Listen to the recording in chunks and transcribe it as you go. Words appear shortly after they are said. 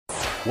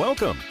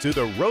Welcome to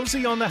the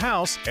Rosie on the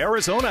House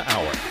Arizona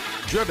Hour,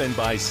 driven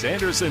by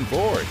Sanderson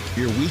Ford.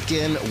 Your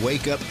weekend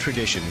wake-up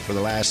tradition for the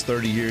last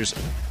 30 years.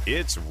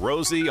 It's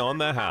Rosie on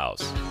the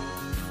House.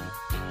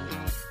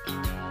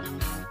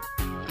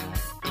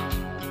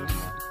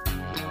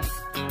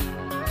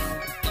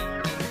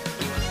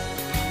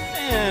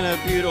 And a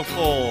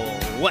beautiful,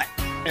 wet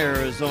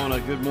Arizona.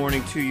 Good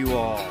morning to you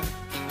all.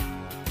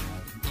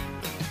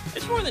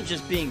 It's more than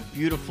just being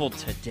beautiful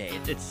today.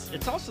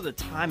 It's also the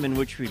time in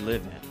which we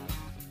live in.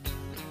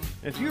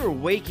 If you were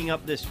waking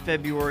up this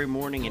February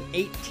morning in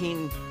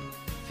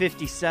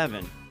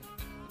 1857,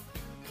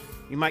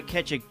 you might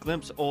catch a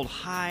glimpse of old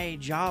High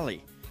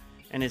Jolly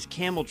and his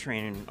camel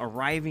train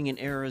arriving in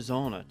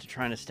Arizona to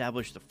try and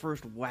establish the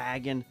first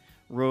wagon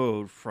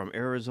road from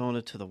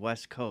Arizona to the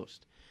West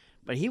Coast.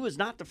 But he was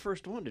not the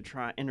first one to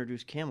try and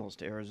introduce camels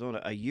to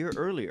Arizona. A year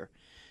earlier,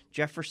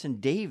 Jefferson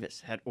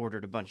Davis had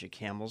ordered a bunch of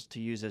camels to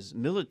use as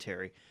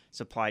military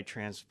supply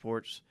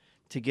transports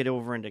to get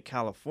over into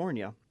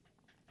California.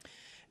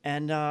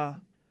 And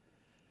that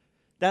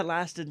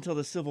lasted until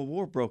the Civil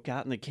War broke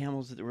out and the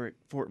camels that were at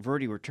Fort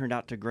Verde were turned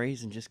out to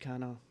graze and just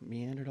kind of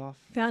meandered off.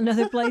 Found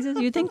other places?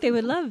 You'd think they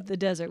would love the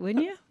desert,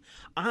 wouldn't you?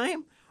 I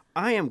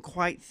am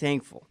quite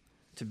thankful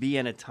to be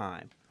in a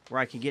time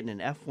where I can get in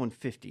an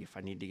F-150 if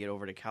I need to get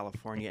over to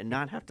California and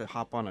not have to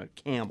hop on a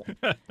camel.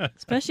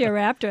 Especially a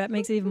Raptor. That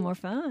makes it even more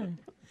fun.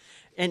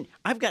 And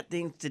I've got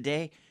things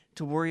today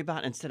to worry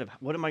about instead of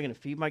what am I going to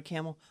feed my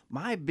camel?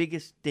 My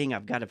biggest thing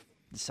I've got to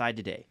decide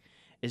today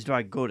is, do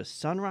I go to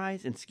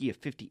Sunrise and ski a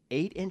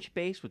 58-inch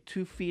base with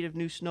 2 feet of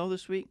new snow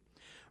this week?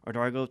 Or do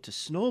I go to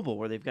Snowball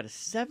where they've got a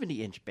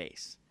 70-inch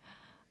base?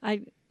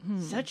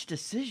 Such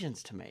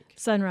decisions to make.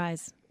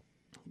 Sunrise.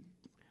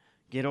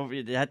 Get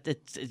over that.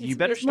 You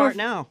better start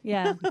now.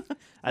 Yeah.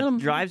 That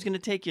drive's going to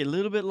take you a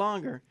little bit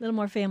longer. A little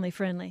more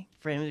family-friendly.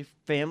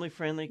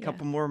 Family-friendly, a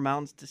couple more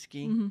mountains to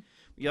ski. Mm-hmm.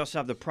 We also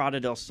have the Prado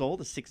del Sol.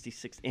 The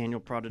 66th annual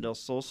Prado del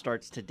Sol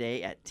starts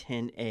today at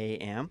 10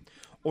 a.m.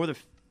 Or the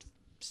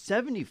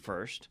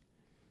 71st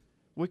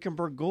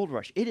Wickenburg Gold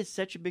Rush. It is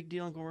such a big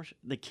deal in Gold Rush.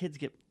 The kids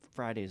get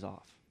Fridays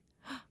off.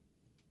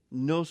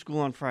 No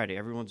school on Friday.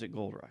 Everyone's at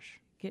Gold Rush.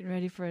 Getting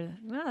ready for it.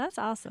 Well, that's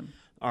awesome.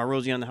 Our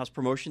Rosie on the House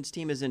promotions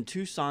team is in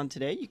Tucson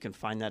today. You can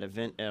find that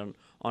event on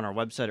our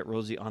website at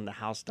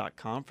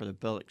rosieonthehouse.com for the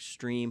Bell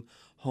Extreme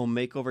Home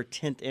Makeover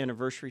 10th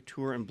Anniversary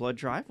Tour and Blood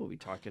Drive. We'll be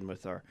talking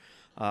with our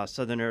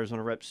Southern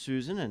Arizona rep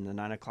Susan in the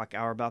 9 o'clock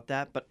hour about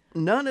that. But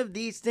none of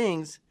these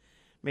things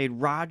made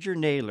Roger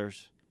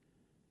Naylor's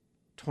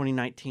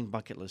 2019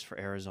 bucket list for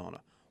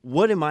Arizona.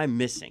 What am I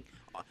missing?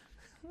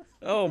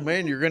 Oh,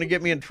 man, you're going to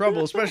get me in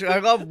trouble. Especially, I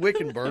love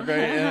Wickenburg.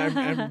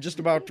 I'm just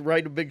about to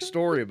write a big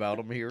story about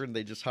them here, and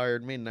they just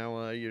hired me. And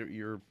now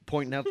you're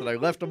pointing out that I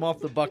left them off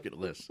the bucket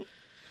list.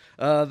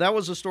 That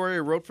was a story I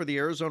wrote for the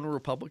Arizona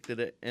Republic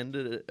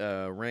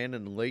that ran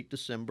in late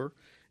December.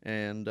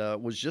 And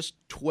was just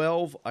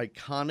 12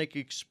 iconic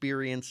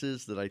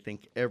experiences that I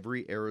think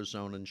every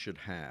Arizonan should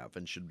have.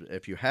 And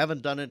if you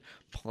haven't done it,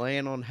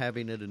 plan on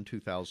having it in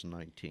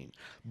 2019.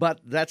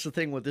 But that's the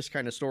thing with this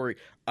kind of story.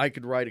 I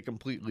could write a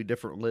completely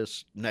different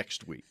list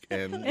next week.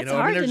 And It's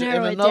hard to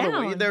narrow it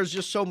down. There's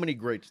just so many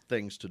great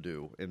things to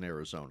do in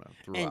Arizona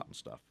throughout and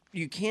stuff.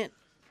 You can't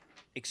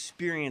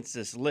experience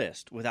this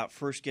list without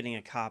first getting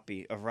a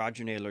copy of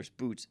Roger Naylor's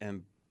Boots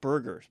and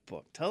Burgers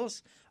book. Tell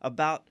us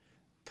about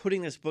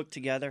putting this book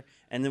together,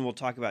 and then we'll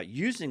talk about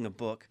using the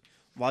book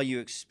while you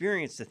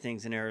experience the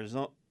things in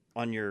Arizona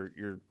on your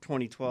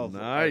 2012.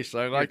 Nice.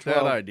 I like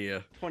that idea.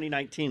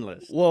 2019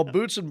 list. Well,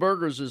 Boots and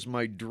Burgers is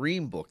my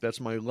dream book. That's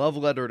my love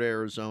letter to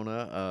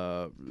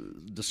Arizona,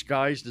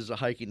 disguised as a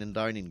hiking and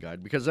dining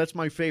guide, because that's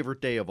my favorite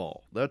day of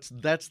all.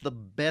 That's the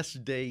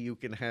best day you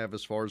can have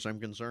as far as I'm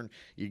concerned.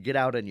 You get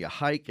out and you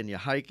hike and you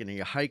hike and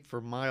you hike for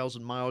miles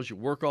and miles. You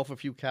work off a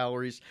few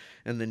calories,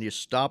 and then you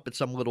stop at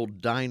some little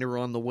diner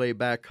on the way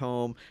back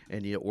home,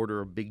 and you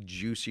order a big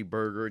juicy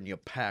burger, and you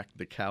pack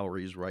the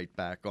calories right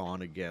back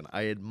on again.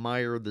 I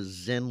admire the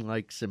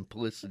zen-like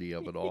simplicity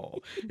of it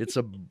all. It's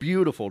a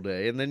beautiful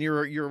day, and then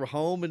you're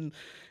home and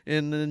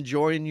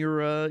enjoying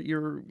your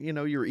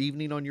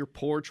evening on your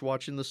porch,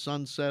 watching the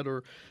sunset,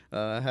 or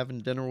having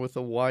dinner with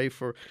a wife,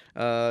 or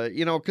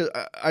 'cause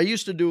I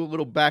used to do a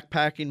little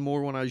backpacking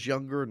more when I was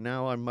younger, and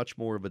now I'm much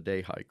more of a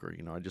day hiker.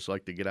 I just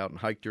like to get out and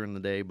hike during the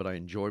day, but I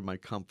enjoy my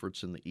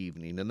comforts in the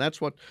evening, and that's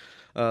what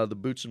the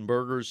Boots and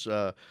Burgers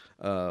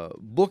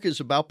book is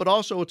about. But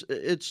also,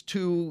 it's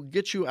to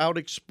get you out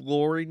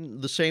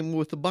exploring. The same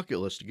with the bucket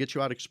list, to get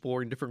you out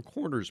exploring different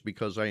corners,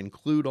 because I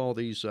include all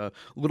these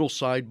little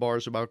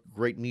sidebars about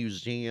great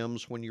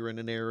museums when you're in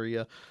an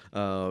area,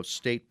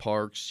 state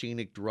parks,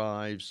 scenic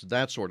drives,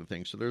 that sort of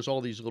thing. So there's all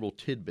these little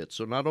tidbits.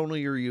 So not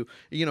only are you,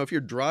 if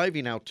you're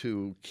driving out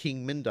to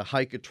Kingman to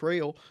hike a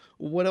trail,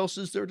 what else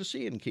is there to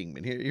see in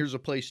Kingman? Here's a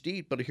place to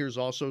eat, but here's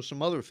also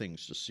some other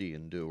things to see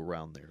and do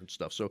around there and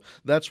stuff. So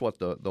that's what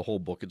the whole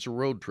book, it's a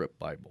road trip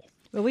Bible.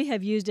 Well, we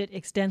have used it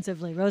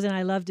extensively. Rose and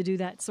I love to do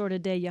that sort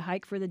of day. You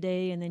hike for the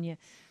day, and then you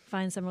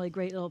find some really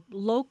great little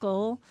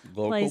local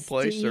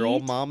Place. to They're all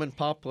eat. mom and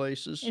pop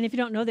places. And if you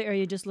don't know the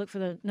area, just look for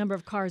the number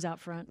of cars out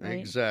front, right?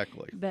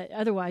 Exactly. But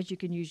otherwise, you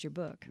can use your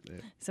book.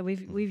 Yeah. So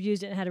we've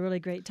used it and had a really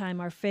great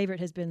time. Our favorite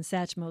has been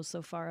Satchmo's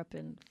so far up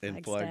in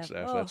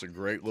Flagstaff. Oh. That's a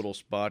great little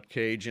spot.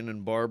 Cajun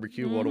and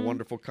barbecue. What a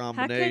wonderful How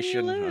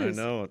combination. can you lose?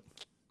 I know it.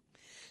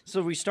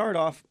 So we start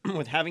off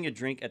with having a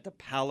drink at the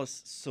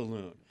Palace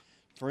Saloon.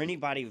 For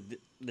anybody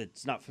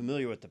that's not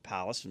familiar with the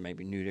Palace and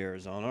maybe new to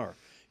Arizona, or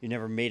you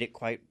never made it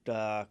quite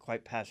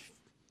past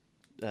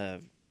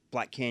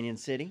Black Canyon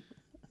City.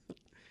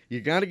 You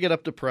got to get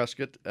up to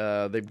Prescott.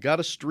 They've got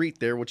a street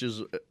there, which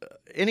is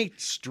any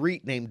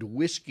street named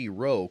Whiskey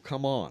Row.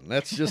 Come on,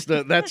 that's just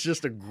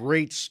a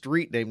great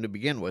street name to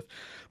begin with.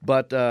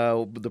 But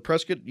the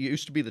Prescott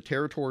used to be the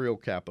territorial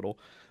capital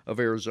of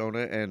Arizona,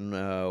 and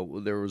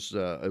it was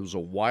a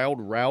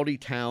wild, rowdy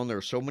town. There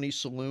are so many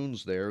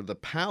saloons there. The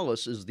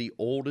Palace is the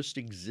oldest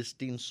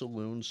existing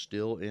saloon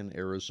still in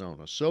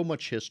Arizona. So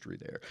much history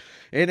there,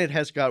 and it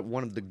has got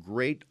one of the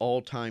great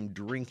all-time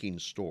drinking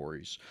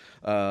stories.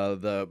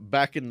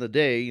 Back in the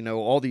day,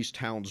 all these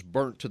towns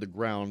burnt to the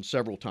ground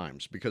several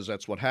times because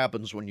that's what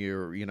happens when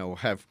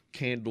have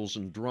candles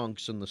and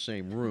drunks in the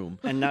same room.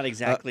 And not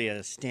exactly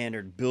a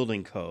standard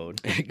building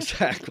code.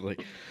 Exactly.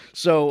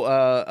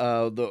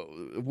 So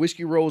the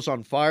Whiskey Row was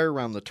on fire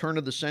around the turn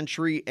of the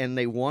century, and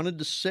they wanted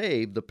to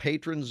save, the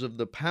patrons of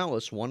the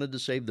Palace wanted to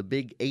save the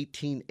big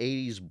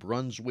 1880s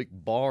Brunswick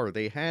bar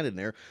they had in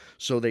there.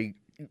 So they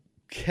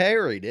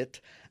carried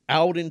it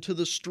out into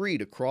the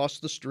street, across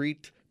the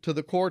street to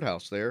the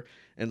courthouse there,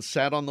 and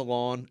sat on the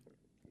lawn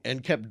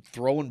and kept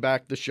throwing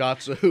back the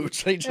shots of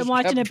hooch. They just and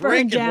watching kept it burn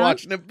drinking, down.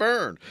 watching it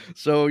burn.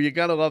 So you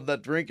got to love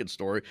that drinking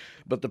story.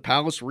 But the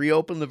Palace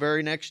reopened the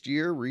very next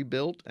year,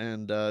 rebuilt,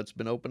 and it's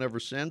been open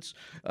ever since.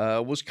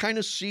 Was kind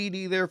of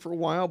seedy there for a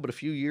while, but a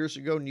few years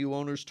ago, new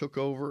owners took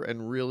over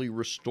and really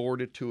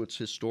restored it to its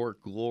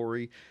historic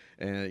glory.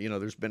 And,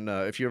 there's been,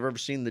 if you've ever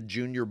seen the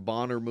Junior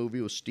Bonner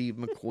movie with Steve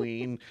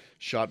McQueen,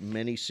 shot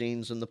many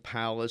scenes in the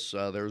Palace.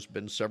 There's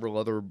been several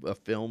other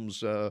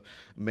films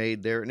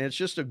made there. And it's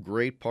just a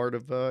great part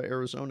of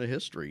Arizona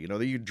history.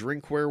 You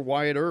drink where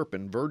Wyatt Earp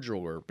and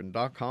Virgil Earp and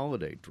Doc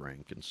Holliday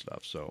drank and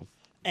stuff. So.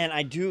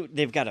 And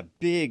they've got a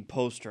big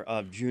poster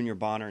of Junior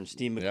Bonner and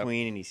Steve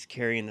McQueen, Yep. and he's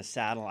carrying the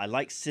saddle. I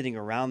like sitting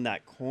around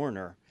that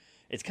corner.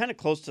 It's kind of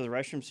close to the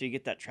restroom, so you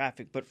get that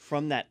traffic. But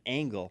from that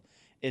angle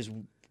is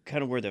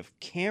kind of where the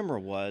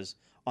camera was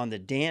on the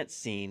dance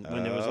scene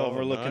when it was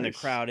overlooking the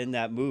crowd in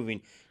that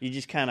movie. You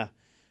just kind of,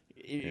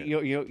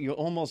 you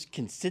almost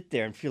can sit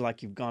there and feel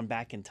like you've gone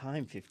back in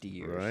time 50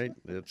 years. Right.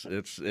 That's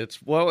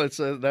what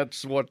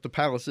the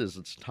Palace is.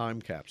 It's a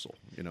time capsule,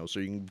 so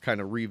you can kind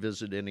of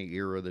revisit any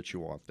era that you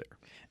want there.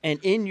 And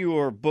in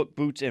your book,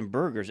 Boots and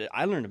Burgers,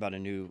 I learned about a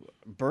new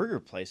burger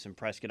place in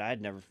Prescott. I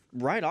had never,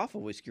 right off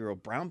of Whiskey Row,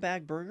 Brown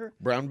Bag Burger.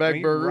 Brown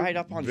Bag Burger. Right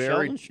up on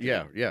Sheldon Street.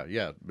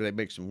 Yeah. They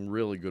make some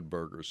really good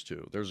burgers,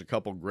 too. There's a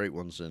couple great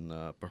ones in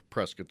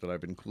Prescott that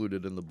I've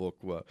included in the book.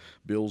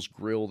 Bill's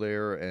Grill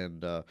there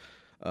and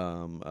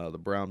the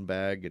Brown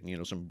Bag,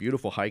 and some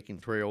beautiful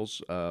hiking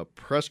trails.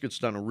 Prescott's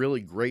done a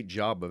really great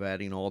job of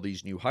adding all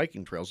these new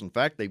hiking trails. In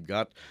fact, they've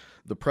got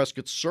the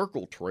Prescott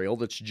Circle Trail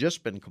that's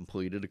just been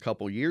completed a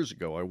couple years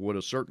ago. I would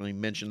have certainly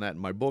mentioned that in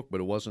my book,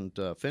 but it wasn't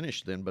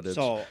finished then. But it's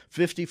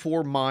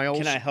 54 miles.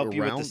 Can I help around.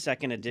 you with the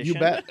second edition? You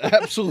bet,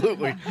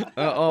 absolutely.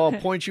 I'll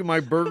appoint you my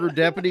burger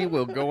deputy.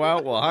 We'll go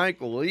out, we'll hike,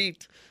 we'll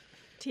eat.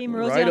 Team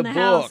Rosie Write on a the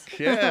book, house.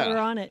 yeah. We're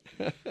on it.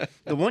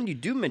 The one you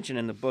do mention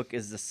in the book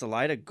is the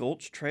Salida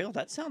Gulch Trail.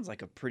 That sounds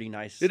like a pretty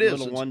nice It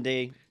little is.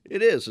 one-day.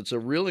 It is. It's a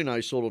really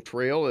nice little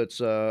trail. It's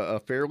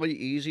fairly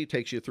easy.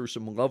 Takes you through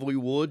some lovely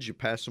woods. You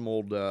pass some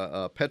old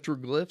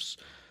petroglyphs.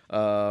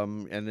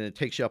 And then it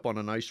takes you up on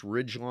a nice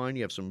ridge line.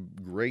 You have some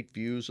great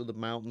views of the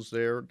mountains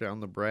there, down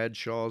the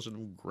Bradshaws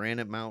and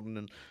Granite Mountain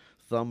and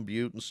Thumb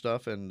Butte and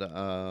stuff. And,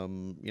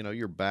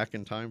 you're back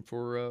in time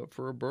for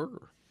a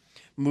burger.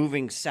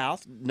 Moving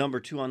south, number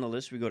 2 on the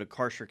list, we go to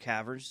Karcher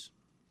Caverns.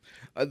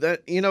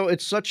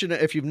 It's such an.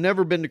 If you've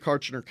never been to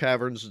Karcher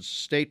Caverns, it's a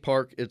state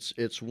park.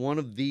 It's one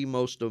of the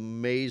most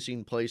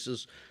amazing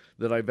places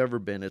that I've ever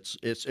been. It's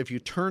if you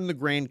turn the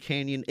Grand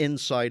Canyon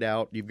inside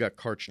out, you've got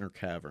Karcher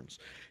Caverns.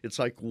 It's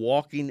like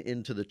walking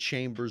into the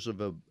chambers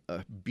of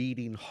a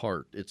beating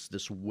heart. It's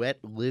this wet,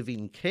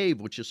 living cave,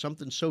 which is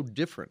something so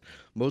different.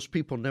 Most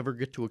people never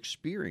get to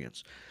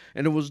experience.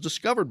 And it was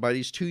discovered by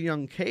these 2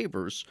 young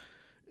cavers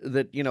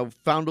that,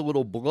 found a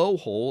little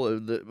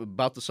blowhole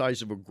about the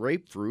size of a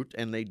grapefruit,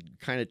 and they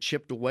kind of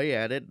chipped away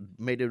at it,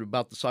 made it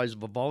about the size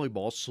of a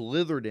volleyball,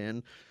 slithered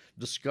in,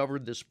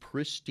 discovered this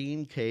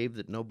pristine cave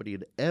that nobody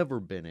had ever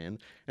been in,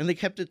 and they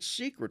kept it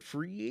secret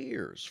for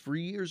years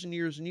and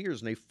years and years.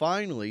 And they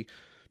finally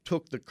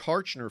took the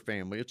Karchner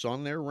family, it's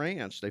on their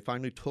ranch, they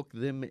finally took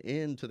them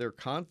into their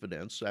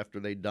confidence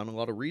after they'd done a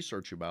lot of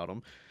research about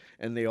them,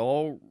 and they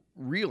all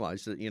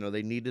realized that,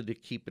 they needed to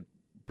keep it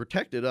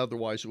protected,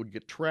 otherwise it would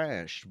get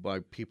trashed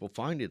by people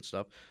finding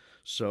stuff.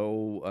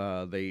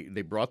 So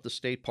they brought the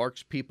state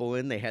parks people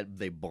in.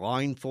 They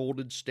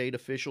blindfolded state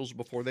officials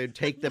before they'd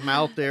take them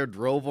out there,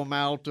 drove them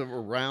out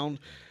around,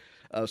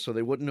 so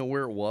they wouldn't know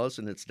where it was.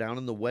 And it's down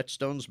in the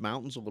Whetstones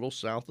Mountains, a little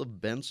south of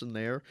Benson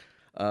there.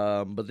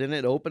 But then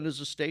it opened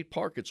as a state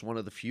park. It's one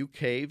of the few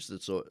caves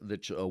that's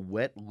a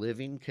wet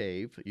living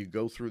cave. You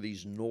go through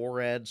these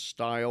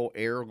NORAD-style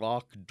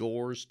airlock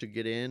doors to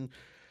get in,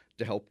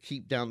 to help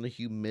keep down the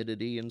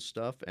humidity and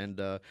stuff. And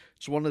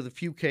it's one of the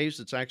few caves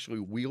that's actually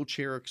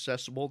wheelchair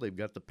accessible. They've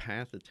got the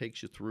path that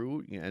takes you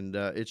through, and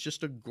it's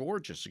just a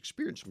gorgeous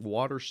experience.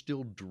 Water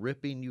still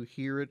dripping, you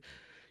hear it,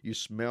 you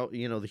smell,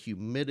 the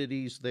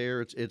humidity's there.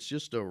 It's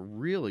just a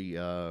really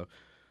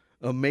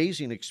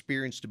amazing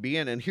experience to be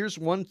in. And here's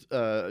one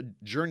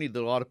journey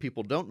that a lot of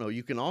people don't know.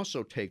 You can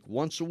also take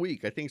once a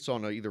week. I think it's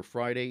on either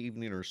Friday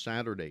evening or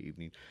Saturday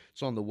evening.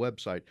 It's on the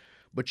website.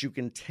 But you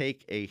can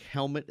take a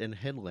helmet and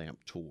headlamp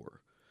tour.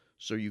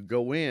 So you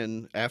go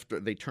in after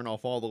they turn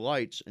off all the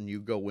lights, and you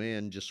go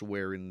in just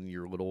wearing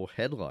your little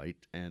headlight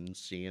and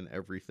seeing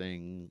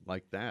everything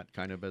like that,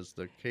 kind of as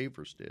the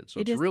cavers did. So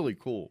it's really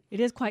cool.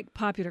 It is quite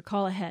popular.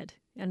 Call ahead.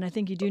 And I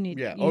think you do need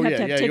you have to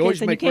have You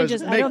tickets, and you can't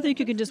just I don't think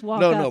you can just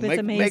walk up. It's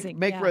amazing.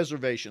 Make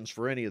reservations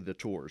for any of the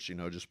tours,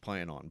 just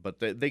plan on. But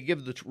they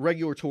give the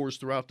regular tours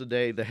throughout the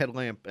day, the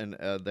headlamp and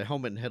the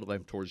helmet and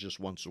headlamp tours just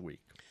once a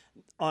week.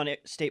 On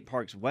State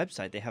Park's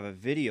website, they have a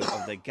video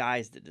of the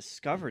guys that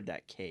discovered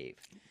that cave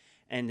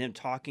and them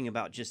talking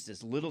about just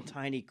this little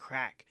tiny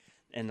crack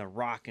in the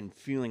rock and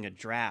feeling a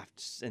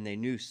draft, and they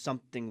knew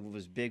something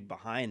was big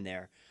behind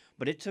there.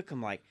 But it took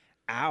them like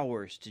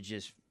hours to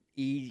just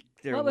eat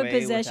their way. What would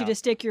possess you to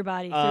stick your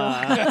body through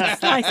a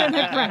slice in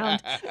the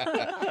ground?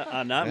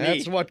 Not me.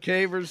 That's what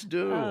cavers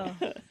do. Oh.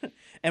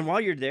 And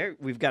while you're there,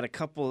 we've got a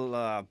couple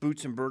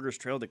Boots and Burgers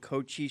Trail, the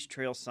Cochise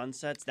Trail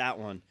Sunsets. That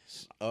one.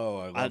 Oh,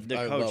 I love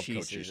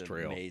Cochise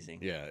Trail.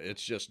 Amazing. Yeah,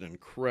 it's just an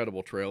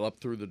incredible trail up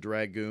through the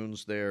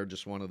Dragoons there.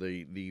 Just one of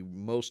the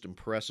most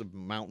impressive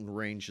mountain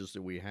ranges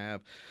that we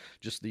have.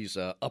 Just these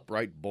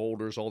upright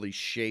boulders, all these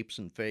shapes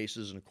and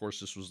faces. And, of course,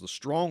 this was the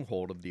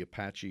stronghold of the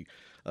Apache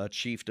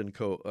chieftain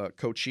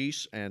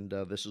Cochise. And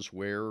this is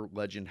where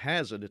legend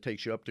has it. It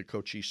takes you up to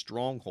Cochise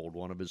Stronghold,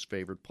 one of his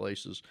favorite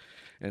places.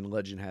 And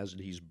legend has it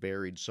he's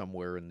buried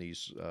somewhere in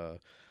these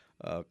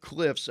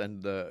cliffs,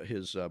 and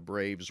his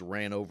braves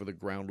ran over the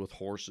ground with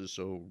horses,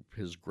 so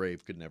his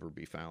grave could never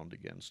be found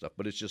again. Stuff,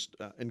 but it's just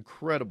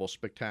incredible,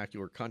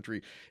 spectacular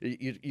country.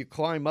 You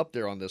climb up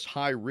there on this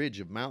high ridge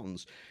of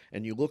mountains,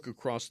 and you look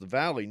across the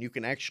valley, and you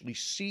can actually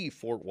see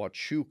Fort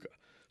Huachuca.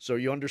 So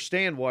you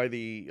understand why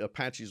the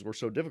Apaches were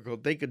so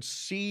difficult. They could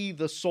see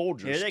the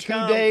soldiers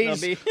 2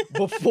 days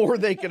before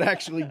they could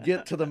actually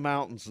get to the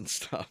mountains and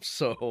stuff.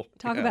 So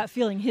talk about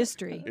feeling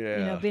history.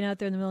 Yeah. Being out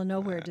there in the middle of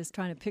nowhere, just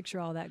trying to picture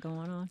all that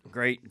going on.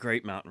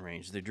 Great mountain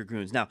range, the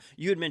Dragoons. Now,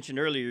 you had mentioned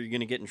earlier you're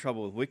going to get in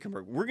trouble with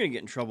Wickenburg. We're going to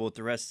get in trouble with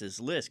the rest of this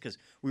list because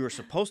we were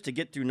supposed to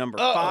get through number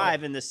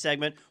 5 in this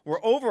segment.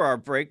 We're over our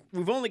break.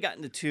 We've only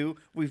gotten to 2.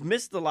 We've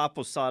missed the La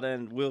Posada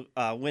and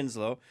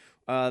Winslow,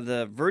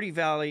 the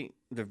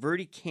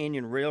Verde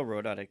Canyon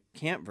Railroad out of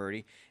Camp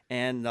Verde,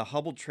 and the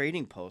Hubbell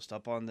Trading Post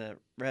up on the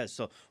res.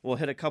 So we'll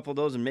hit a couple of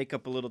those and make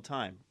up a little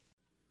time.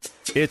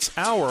 It's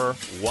our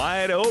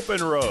Wide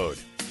Open Road,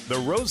 the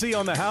Rosie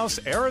on the House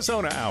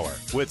Arizona Hour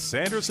with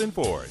Sanderson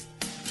Ford.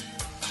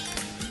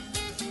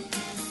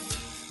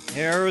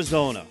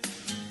 Arizona,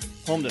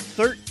 home to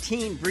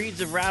 13 breeds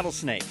of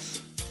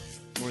rattlesnakes,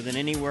 more than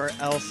anywhere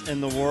else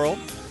in the world.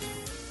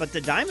 But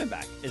the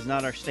Diamondback is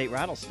not our state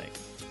rattlesnake.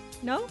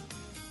 No?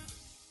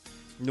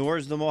 Nor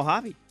is the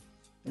Mojave,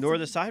 nor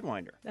the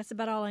Sidewinder. That's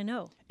about all I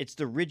know. It's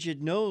the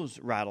rigid nose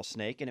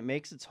rattlesnake, and it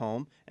makes its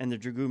home in the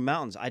Dragoon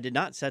Mountains. I did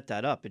not set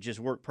that up. It just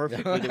worked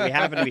perfectly that we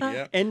happen to be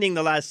ending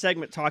the last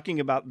segment talking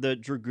about the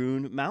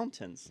Dragoon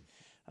Mountains.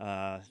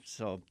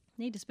 So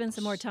need to spend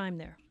some more time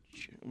there.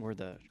 Where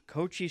the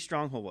Cochise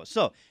Stronghold was.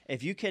 So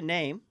if you can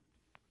name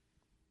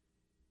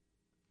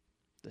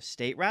the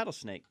state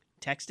rattlesnake,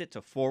 text it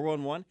to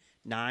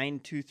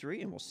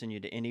 411-923, and we'll send you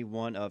to any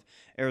one of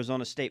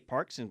Arizona state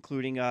parks,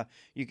 including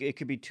it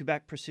could be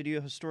Tubac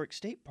Presidio Historic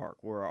State Park,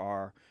 where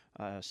our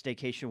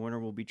staycation winner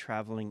will be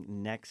traveling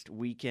next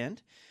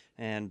weekend.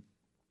 And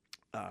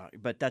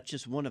but that's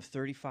just one of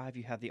 35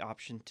 you have the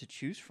option to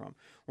choose from.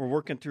 We're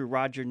working through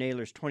Roger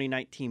Naylor's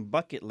 2019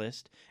 bucket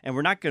list, and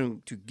we're not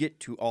going to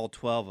get to all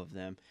 12 of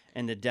them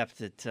in the depth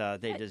that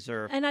they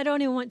deserve. And I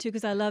don't even want to,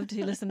 because I love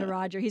to listen to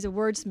Roger. He's a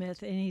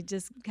wordsmith, and he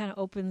just kind of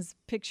opens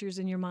pictures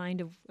in your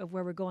mind of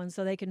where we're going,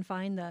 so they can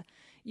find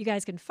you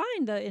guys can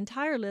find the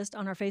entire list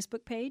on our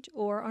Facebook page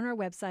or on our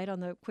website on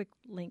the quick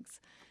links,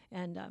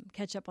 and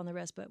catch up on the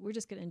rest. But we're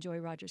just going to enjoy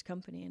Roger's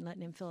company and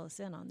letting him fill us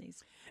in on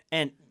these.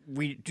 And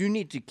we do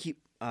need to keep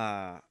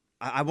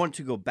I want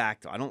to go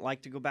back, though. I don't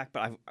like to go back,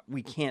 but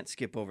we can't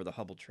skip over the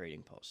Hubbell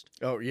Trading Post.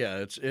 Oh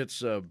yeah,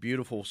 it's a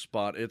beautiful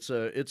spot. It's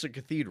a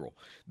cathedral.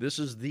 This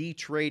is the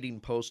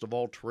trading post of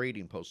all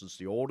trading posts. It's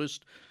the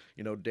oldest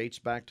dates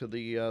back to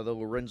the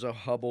Lorenzo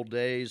Hubble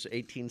days,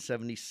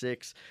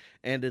 1876,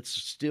 and it's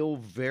still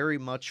very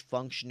much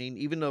functioning.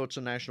 Even though it's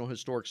a National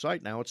Historic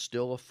Site now, it's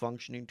still a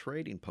functioning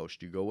trading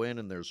post. You go in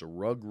and there's a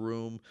rug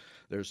room,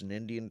 there's an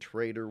Indian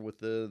trader with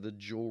the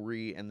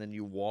jewelry, and then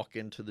you walk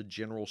into the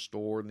general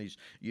store, and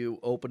you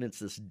open, it's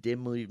this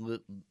dimly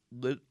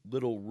lit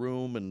little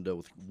room, and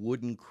with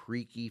wooden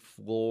creaky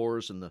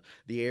floors, and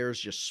the air is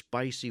just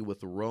spicy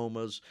with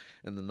aromas,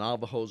 and the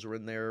Navajos are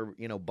in there,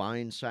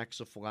 buying sacks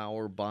of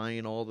flour,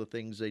 buying all the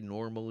things they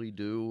normally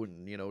do,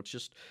 and it's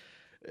just,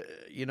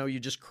 you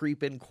just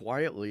creep in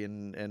quietly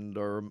and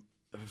are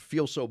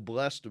feel so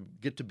blessed to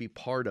get to be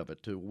part of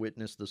it, to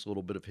witness this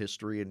little bit of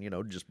history,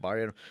 and just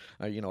buy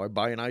I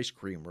buy an ice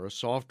cream or a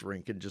soft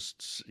drink and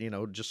just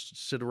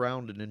sit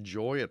around and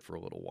enjoy it for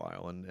a little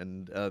while,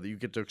 and you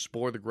get to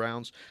explore the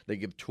grounds. They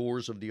give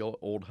tours of the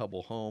old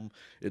Hubble home.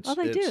 Do.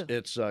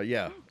 It's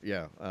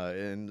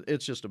and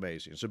it's just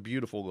amazing. It's a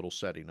beautiful little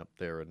setting up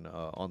there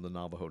on the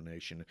Navajo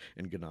Nation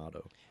in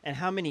Ganado. And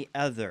how many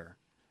other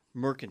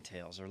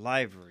mercantiles or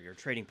livery or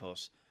trading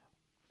posts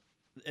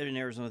in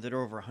Arizona that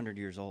are over 100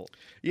 years old?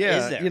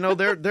 Yeah, Is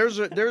there?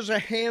 there's a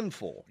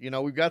handful.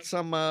 We've got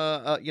some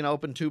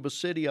up in Tuba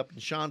City, up in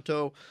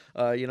Shanto.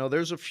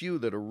 There's a few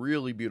that are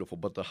really beautiful,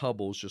 but the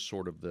Hubble is just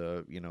sort of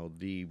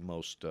the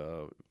most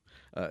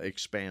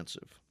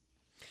expansive.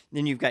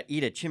 Then you've got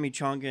Eat a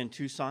Chimichanga in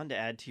Tucson to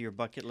add to your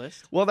bucket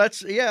list. Well,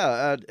 that's in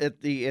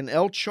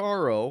El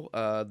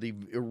Charro, the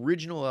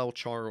original El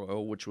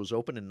Charro, which was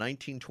opened in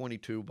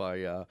 1922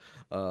 by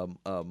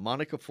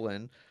Monica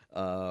Flynn.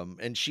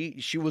 And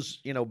she was,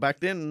 back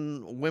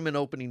then, women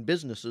opening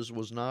businesses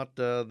was not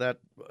that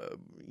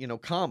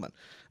common.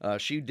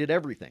 She did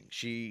everything.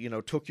 She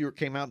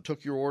came out and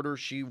took your order.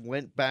 She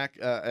went back,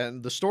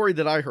 and the story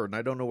that I heard, and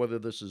I don't know whether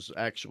this is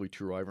actually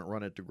true, I haven't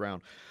run it to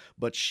ground,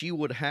 but she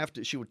would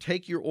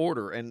take your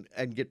order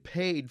and get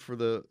paid for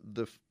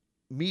the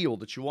meal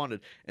that you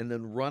wanted, and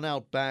then run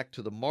out back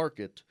to the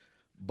market,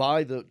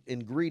 buy the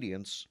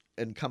ingredients,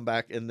 and come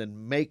back and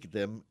then make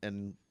them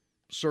and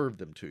serve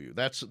them to you.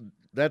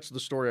 That's the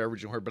story I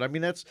originally heard. But I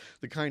mean, that's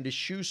the kind of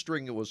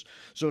shoestring it was.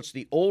 So it's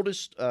the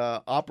oldest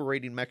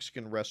operating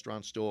Mexican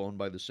restaurant still owned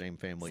by the same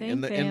family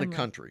in the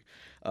country.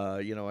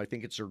 I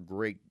think it's her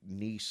great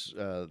niece,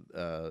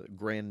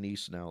 grand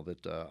niece now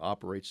that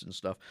operates and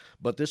stuff.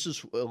 But this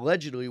is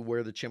allegedly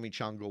where the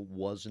chimichanga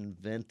was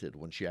invented,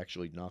 when she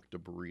actually knocked a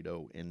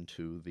burrito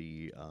into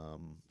the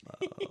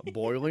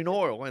boiling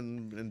oil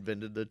and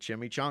invented the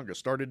chimichanga.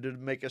 Started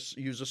to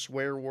use a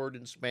swear word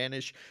in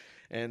Spanish.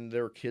 And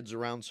there are kids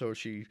around, so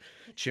she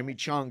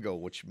chimichango,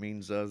 which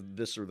means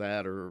this or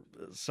that or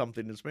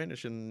something in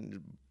Spanish,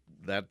 and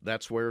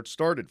that's where it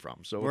started from.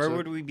 So where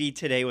would we be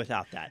today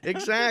without that?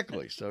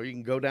 Exactly. So you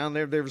can go down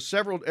there. There's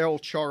several El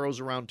Charros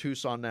around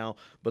Tucson now,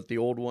 but the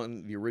old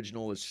one, the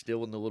original, is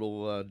still in the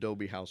little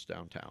adobe house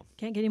downtown.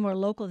 Can't get any more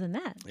local than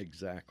that.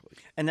 Exactly.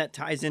 And that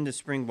ties into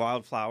spring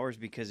wildflowers,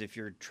 because if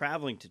you're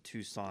traveling to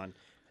Tucson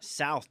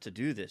south to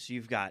do this,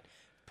 you've got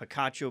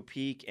Picacho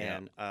Peak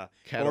and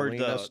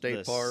Catalina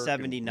State Park,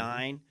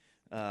 79,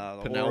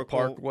 Pinell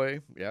Parkway,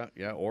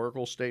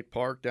 Oracle State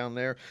Park down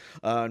there.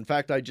 In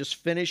fact, I just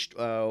finished.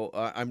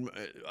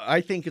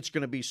 I think it's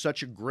going to be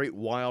such a great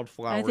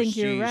wildflower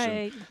season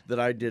right.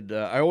 that I did.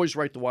 I always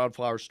write the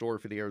wildflower story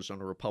for the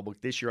Arizona Republic.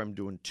 This year, I'm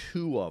doing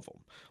 2 of them.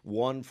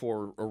 One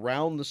for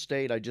around the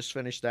state. I just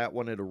finished that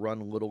one. It'll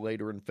run a little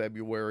later in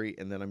February,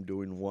 and then I'm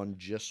doing one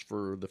just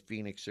for the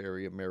Phoenix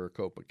area,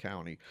 Maricopa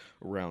County,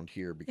 around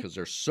here, because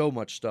there's so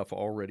much stuff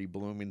already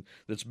blooming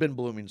that's been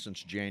blooming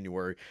since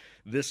January.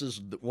 This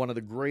is one of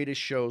the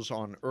greatest shows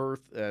on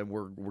earth, and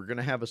we're going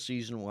to have a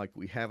season like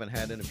we haven't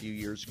had in a few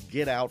years.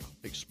 Get out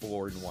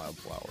exploring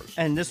wildflowers.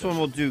 And this one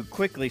will do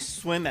quickly.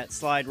 Swim at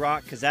Slide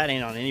Rock, because that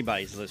ain't on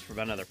anybody's list for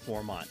about another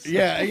 4 months.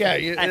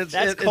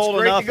 It's cold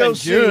great enough to go in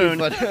June.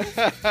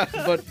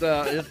 but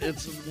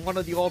it's one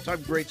of the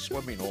all-time great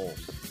swimming holes.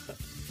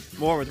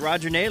 More with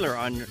Roger Naylor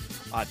on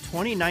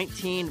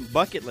 2019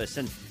 bucket list.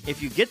 And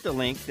if you get the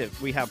link that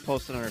we have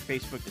posted on our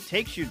Facebook that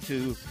takes you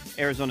to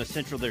Arizona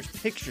Central, there's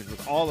pictures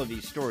with all of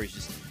these stories,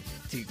 just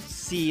to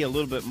see a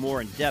little bit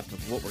more in depth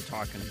of what we're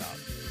talking about.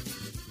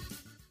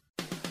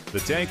 The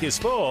tank is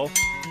full,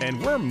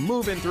 and we're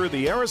moving through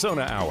the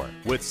Arizona Hour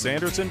with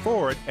Sanderson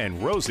Ford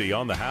and Rosie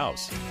on the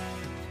house.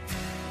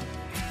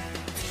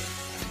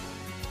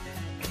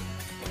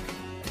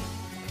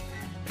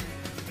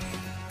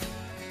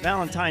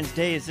 Valentine's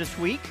Day is this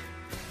week.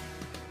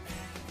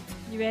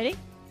 You ready?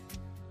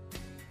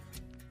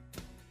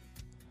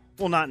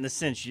 Well, not in the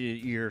sense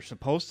you're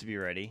supposed to be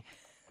ready.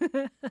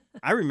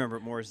 I remember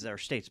it more as our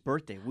state's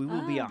birthday. We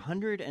will be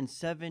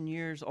 107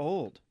 years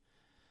old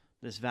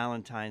this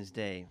Valentine's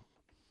Day.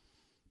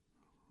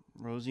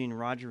 Rosie and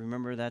Roger,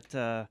 remember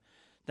that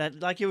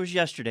like it was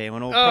yesterday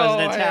when old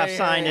President Taft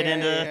signed it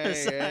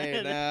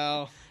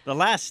into the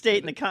last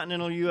state in the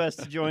continental U.S.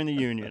 to join the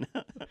Union.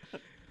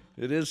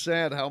 It is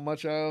sad how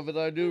much of it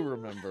I do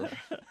remember.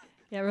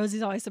 Yeah,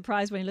 Rosie's always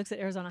surprised when he looks at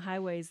Arizona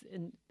highways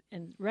and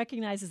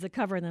recognizes the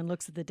cover and then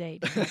looks at the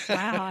date.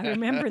 Wow, I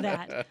remember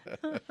that.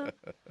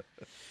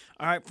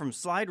 All right, from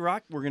Slide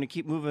Rock, we're going to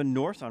keep moving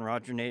north on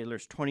Roger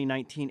Naylor's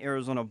 2019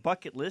 Arizona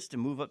bucket list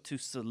and move up to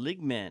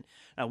Seligman.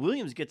 Now,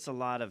 Williams gets a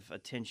lot of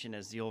attention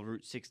as the old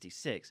Route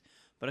 66,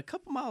 but a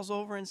couple miles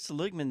over in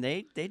Seligman,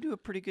 they do a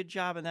pretty good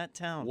job in that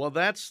town. Well,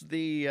 that's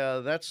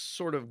that's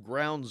sort of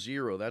ground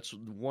zero. That's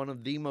one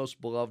of the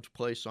most beloved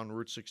place on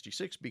Route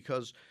 66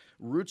 because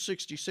Route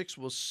 66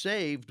 was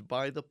saved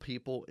by the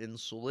people in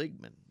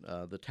Seligman.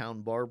 The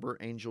town barber,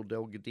 Angel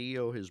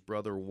Delgadillo, his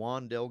brother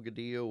Juan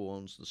Delgadillo, who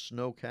owns the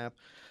Snowcap.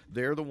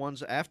 They're the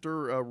ones,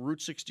 after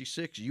Route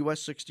 66,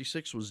 US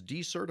 66 was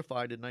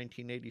decertified in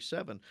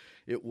 1987.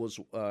 It was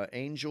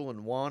Angel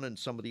and Juan and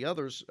some of the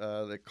others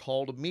that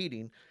called a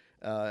meeting,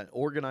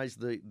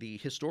 organized the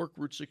Historic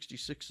Route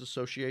 66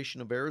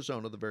 Association of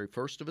Arizona, the very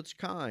first of its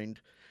kind,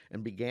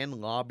 and began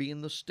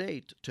lobbying the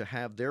state to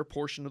have their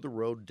portion of the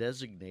road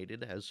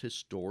designated as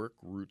Historic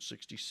Route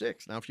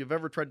 66. Now, if you've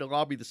ever tried to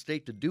lobby the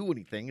state to do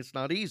anything, it's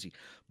not easy,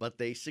 but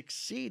they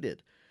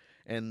succeeded.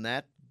 And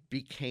that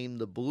became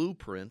the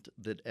blueprint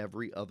that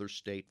every other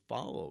state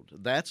followed.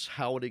 That's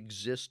how it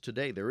exists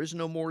today. There is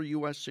no more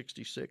US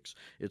 66.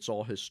 It's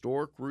all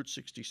Historic Route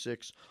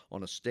 66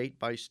 on a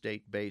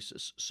state-by-state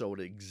basis. So it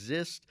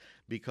exists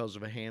because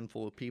of a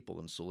handful of people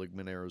in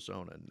Seligman,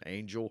 Arizona. And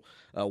Angel,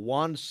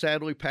 Juan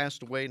sadly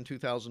passed away in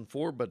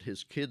 2004, but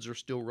his kids are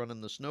still running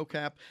the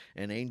Snowcap,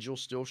 and Angel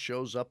still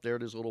shows up there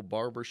at his little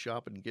barber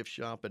shop and gift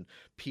shop, and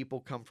people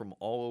come from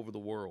all over the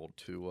world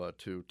to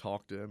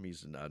talk to him.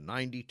 He's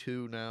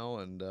 92 now,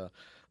 and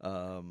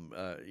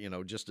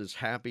just as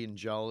happy and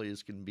jolly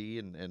as can be,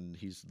 and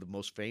he's the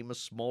most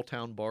famous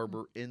small-town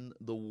barber in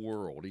the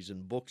world. He's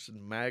in books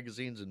and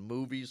magazines and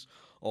movies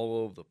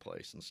all over the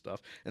place and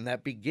stuff. And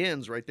that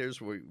begins right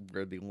there's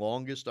where the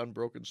longest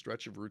unbroken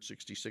stretch of Route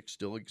 66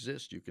 still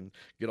exists. You can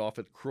get off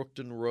at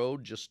Crookton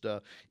Road just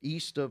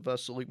east of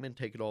Seligman,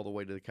 take it all the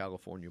way to the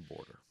California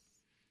border.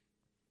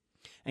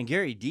 And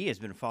Gary D has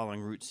been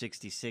following Route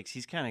 66.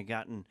 He's kind of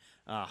gotten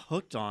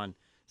hooked on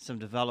some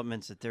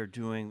developments that they're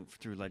doing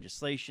through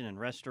legislation and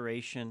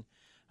restoration.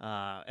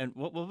 And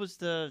what was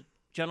the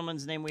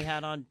gentleman's name we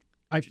had on?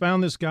 I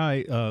found this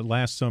guy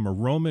last summer,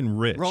 Roman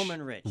Rich.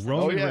 Roman Rich.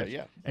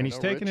 Yeah. And he's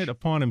taken it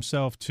upon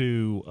himself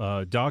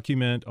to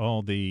document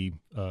all the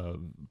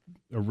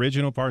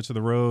original parts of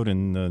the road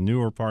and the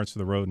newer parts of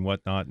the road and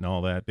whatnot and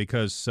all that,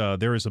 because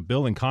there is a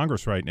bill in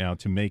Congress right now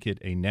to make it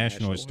a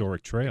National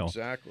Historic Trail.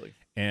 Exactly.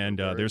 And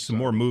there's some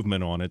more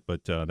movement on it,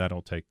 but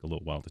that'll take a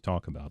little while to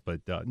talk about.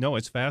 But no,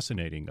 it's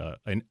fascinating.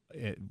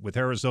 With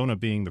Arizona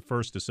being the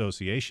first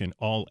association,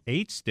 all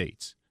 8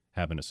 states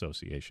have an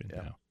association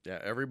now. Yeah,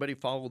 everybody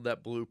followed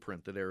that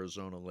blueprint that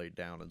Arizona laid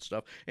down and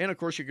stuff. And, of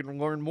course, you can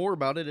learn more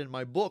about it in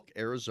my book,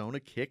 Arizona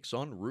Kicks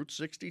on Route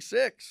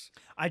 66.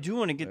 I do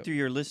want to get through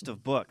your list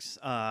of books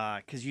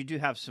because you do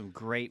have some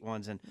great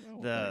ones. And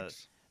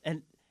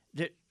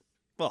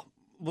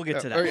we'll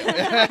get to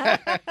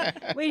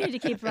that. We need to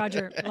keep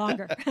Roger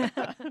longer.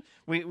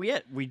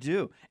 we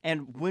do.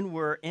 And when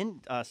we're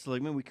in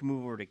Seligman, we can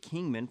move over to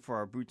Kingman for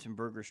our Boots and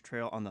Burgers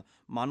Trail on the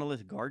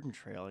Monolith Garden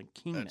Trail in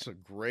Kingman. That's a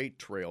great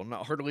trail.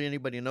 Not hardly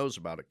anybody knows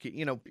about it.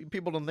 You know,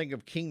 people don't think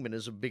of Kingman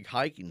as a big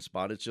hiking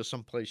spot. It's just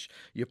some place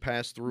you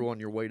pass through on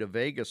your way to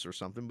Vegas or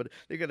something. But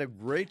they got a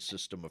great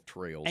system of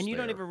trails. And you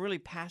there. don't even really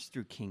pass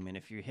through Kingman.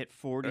 If you hit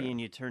 40 and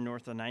you turn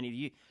north on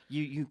 90,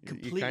 you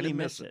completely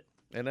miss it.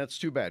 And that's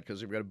too bad because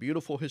we've got a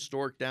beautiful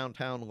historic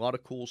downtown, a lot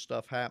of cool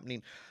stuff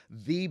happening.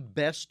 The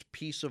best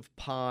piece of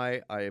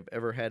pie I have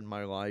ever had in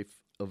my life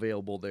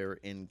available there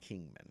in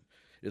Kingman.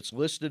 It's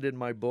listed in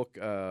my book.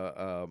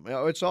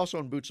 It's also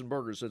in Boots and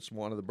Burgers. It's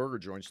one of the burger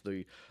joints.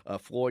 The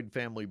Floyd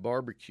Family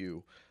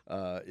Barbecue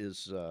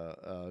is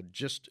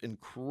just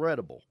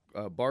incredible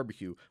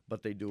barbecue,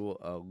 but they do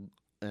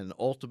an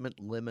ultimate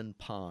lemon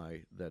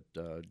pie that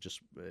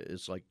just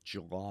is like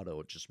gelato.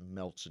 It just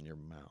melts in your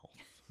mouth.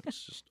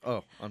 It's just,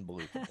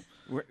 unbelievable.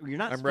 You're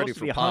not I'm supposed ready to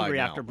for be pie hungry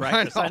now. after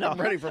breakfast. I know. I'm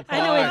ready for pie.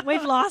 I know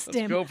we've lost Let's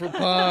him. go for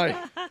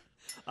pie.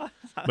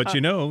 But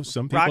you know,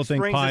 some people Rock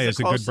think Springs pie is is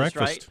the a good closest,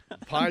 breakfast.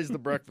 right? Pie's the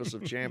breakfast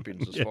of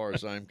champions as far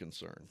as I'm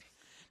concerned.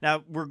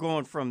 Now, we're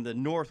going from the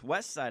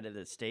northwest side of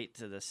the state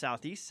to the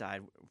southeast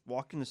side,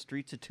 walking the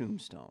streets of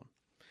Tombstone.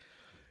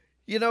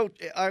 You know,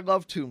 I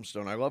love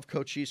Tombstone. I love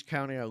Cochise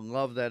County. I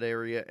love that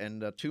area.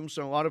 And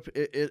Tombstone, a lot of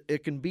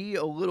it can be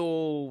a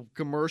little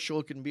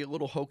commercial. It can be a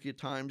little hokey at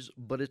times,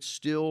 but it's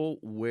still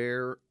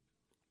where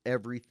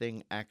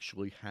everything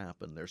actually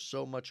happened. There's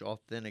so much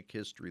authentic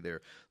history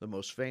there. The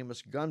most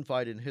famous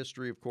gunfight in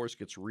history, of course,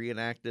 gets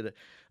reenacted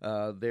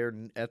there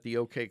at the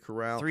OK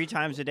Corral. 3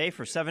 times a day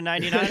for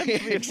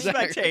 $7.99 a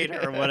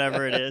spectator or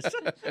whatever it is.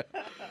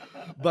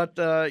 But,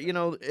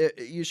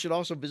 you should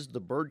also visit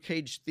the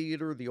Birdcage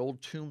Theater, the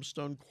old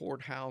Tombstone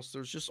Courthouse.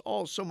 There's just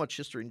so much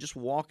history. And just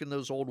walking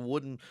those old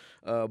wooden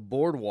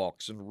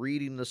boardwalks and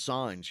reading the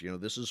signs. You know,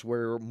 this is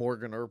where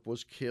Morgan Earp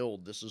was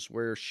killed. This is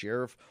where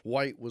Sheriff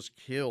White was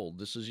killed.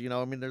 This is,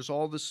 there's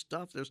all this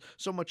stuff. There's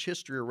so much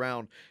history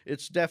around.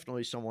 It's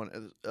definitely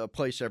a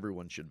place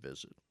everyone should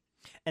visit.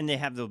 And they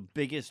have the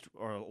biggest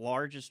or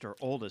largest or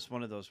oldest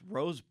one of those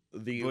rose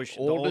The bush.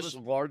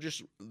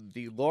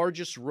 the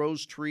largest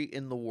rose tree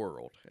in the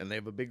world, and they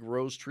have a big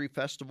rose tree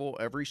festival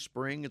every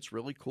spring. It's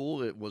really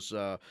cool. It was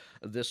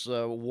this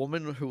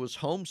woman who was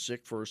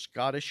homesick for a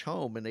Scottish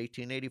home in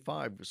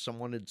 1885.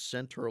 Someone had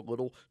sent her a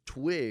little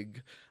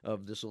twig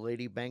of this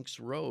Lady Banks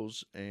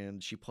rose,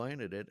 and she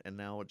planted it, and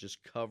now it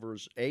just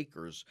covers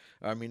acres.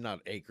 I mean,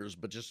 not acres,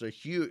 but just a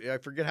huge. I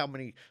forget how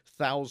many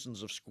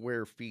thousands of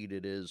square feet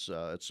it is.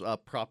 It's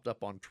propped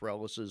up on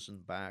trellises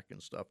and back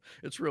and stuff.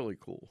 It's really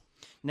cool.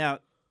 Now,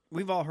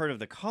 we've all heard of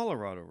the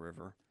Colorado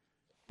River,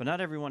 but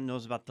not everyone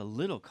knows about the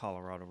Little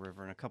Colorado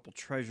River and a couple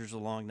treasures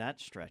along that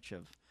stretch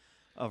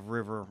of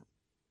river.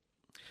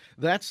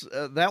 That's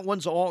that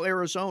one's all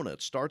Arizona.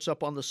 It starts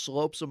up on the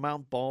slopes of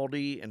Mount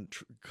Baldy and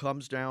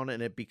comes down,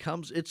 and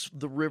it's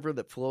the river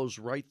that flows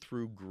right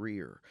through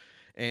Greer.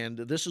 And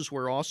this is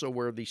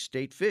where the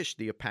state fish,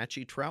 the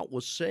Apache trout,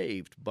 was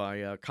saved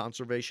by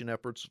conservation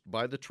efforts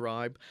by the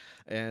tribe.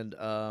 And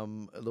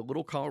the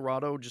Little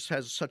Colorado just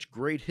has such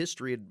great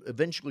history. It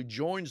eventually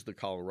joins the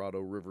Colorado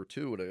River,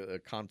 too, at a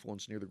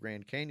confluence near the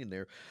Grand Canyon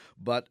there.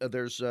 But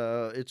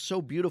it's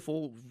so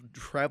beautiful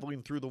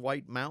traveling through the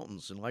White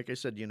Mountains. And like I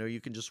said,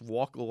 you can just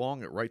walk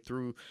along it right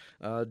through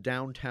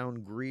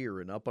downtown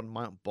Greer and up on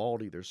Mount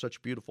Baldy. There's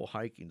such beautiful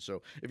hiking.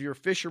 So if you're a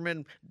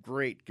fisherman,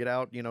 great. Get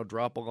out,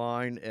 drop a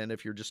line. And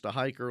if you're just a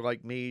hiker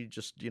like me,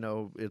 just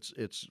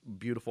it's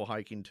beautiful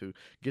hiking to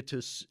get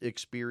to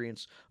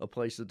experience a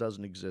place that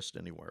doesn't exist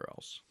anywhere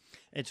else.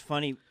 It's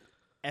funny,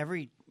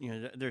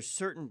 there's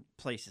certain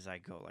places I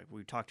go, like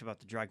we talked about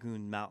the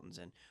Dragoon Mountains,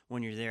 and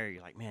when you're there,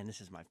 you're like, man,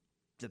 this is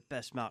the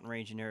best mountain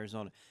range in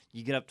Arizona.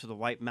 You get up to the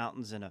White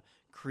Mountains and a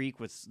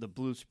creek with the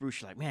blue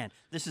spruce, you're like, man,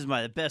 this is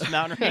the best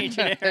mountain range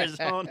in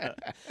Arizona.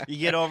 You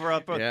get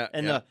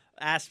the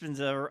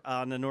aspens are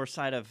on the north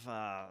side of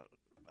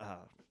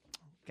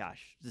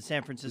the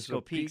San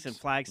Francisco Peaks and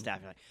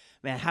Flagstaff. You're like,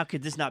 man, how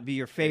could this not be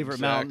your favorite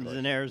mountains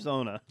in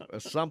Arizona?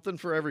 Something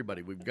for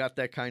everybody. We've got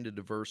that kind of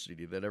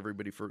diversity that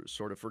everybody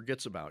sort of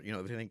forgets about.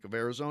 They think of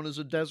Arizona as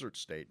a desert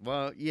state.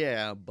 Well,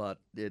 yeah, but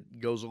it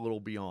goes a little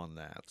beyond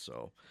that.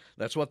 So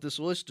that's what this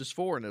list is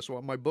for, and that's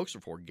what my books are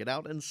for. Get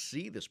out and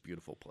see this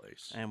beautiful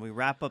place. And we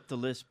wrap up the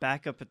list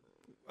back up at,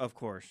 of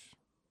course,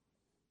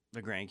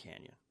 the Grand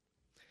Canyon.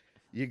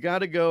 You got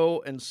to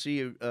go and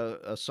see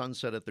a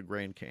sunset at the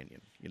Grand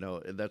Canyon.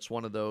 That's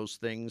one of those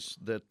things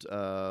that,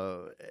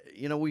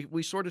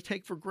 we sort of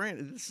take for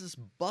granted. This is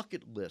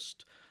bucket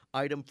list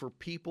item for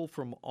people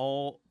from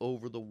all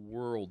over the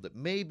world that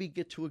maybe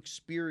get to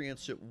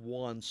experience it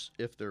once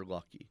if they're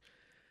lucky.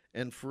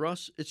 And for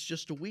us, it's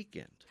just a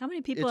weekend. How many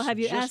people have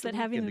you asked that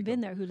haven't even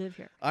been there who live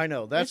here? I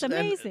know. It's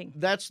amazing.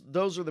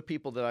 Those are the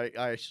people that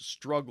I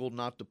struggle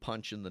not to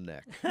punch in the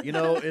neck.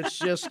 It's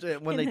just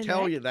when they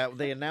tell you that,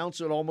 they announce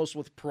it almost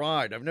with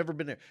pride. I've never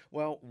been there.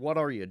 Well, what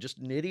are you, just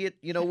an idiot?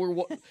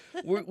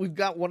 We've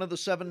got one of the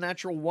 7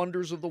 natural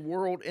wonders of the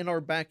world in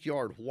our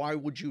backyard. Why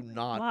would you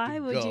not Why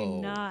go? would you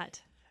not?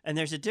 And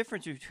there's a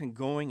difference between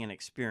going and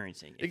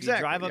experiencing. If Exactly,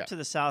 you drive up to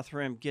the South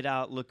Rim, get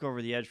out, look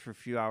over the edge for a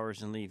few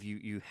hours, and leave,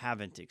 you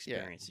haven't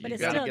experienced it.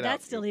 But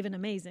that's still even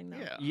amazing, though.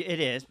 Yeah. It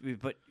is,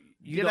 but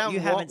you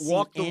haven't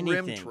walk the rim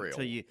anything trail.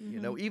 till you,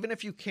 even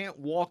if you can't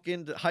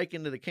hike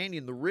into the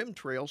canyon, the rim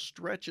trail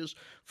stretches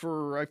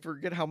for I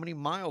forget how many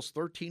miles,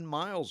 13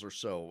 miles or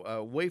so,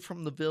 away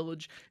from the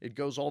village. It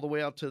goes all the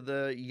way out to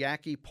the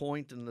Yaqui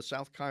Point and the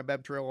South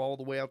Kaibab Trail, all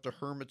the way out to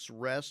Hermit's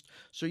Rest,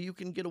 so you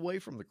can get away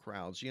from the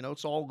crowds.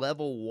 It's all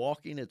level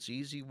walking. It's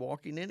easy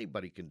walking.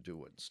 Anybody can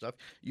do it and stuff.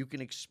 You can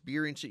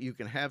experience it. You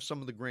can have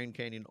some of the Grand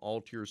Canyon all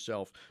to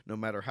yourself, no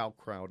matter how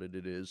crowded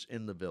it is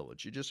in the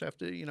village. You just have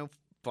to,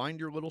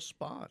 find your little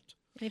spot.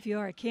 And if you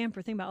are a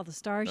camper, think about all the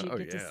stars you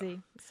get to yeah. see.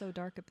 It's so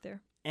dark up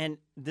there. And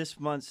this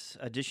month's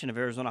edition of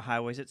Arizona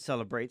Highways, it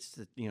celebrates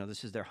that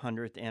this is their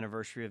 100th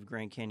anniversary of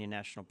Grand Canyon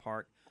National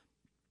Park.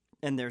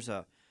 And there's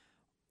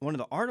one of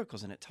the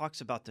articles, and it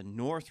talks about the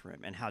North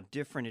Rim and how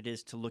different it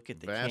is to look at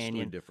the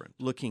canyon different.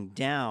 Looking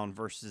down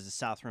versus the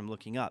South Rim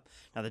looking up.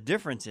 Now the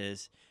difference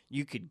is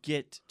you could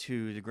get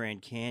to the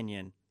Grand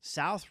Canyon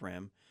South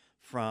Rim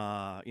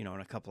from in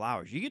a couple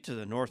hours. You get to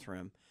the North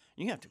Rim,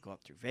 you have to go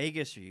up through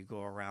Vegas, or you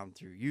go around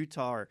through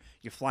Utah, or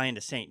you fly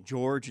into St.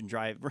 George and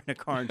rent a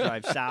car and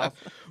drive south.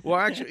 Well,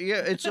 actually,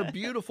 yeah, it's a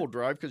beautiful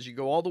drive because you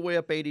go all the way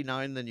up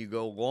 89, then you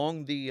go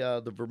along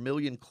the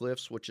Vermilion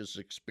Cliffs, which is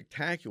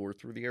spectacular,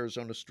 through the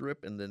Arizona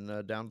Strip, and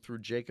then down through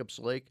Jacobs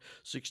Lake,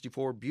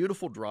 64.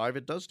 Beautiful drive.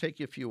 It does take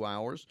you a few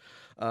hours,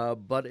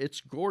 but it's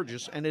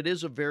gorgeous, and it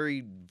is a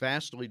very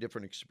vastly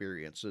different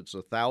experience. It's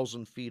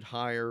 1,000 feet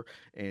higher,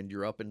 and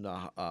you're up in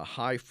the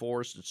high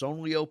forest. It's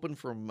only open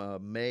from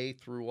May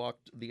through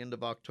the end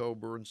of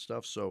October and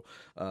stuff. So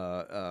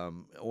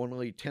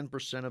only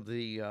 10% of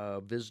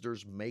the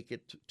visitors make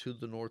it to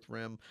the North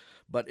Rim,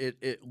 but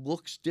it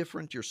looks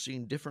different. You're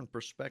seeing different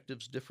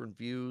perspectives, different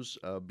views,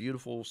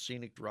 beautiful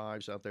scenic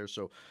drives out there.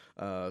 So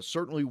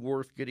certainly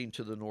worth getting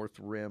to the North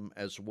Rim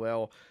as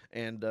well.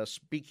 And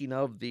speaking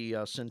of the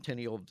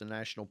centennial of the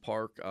national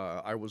park,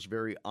 I was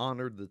very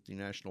honored that the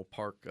national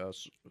park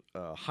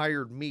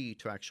hired me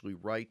to actually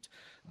write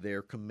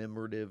their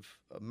commemorative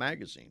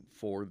magazine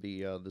for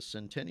the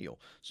centennial.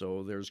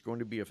 So there's going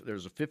to be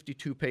there's a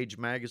 52-page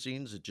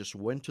magazine. It just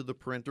went to the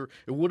printer.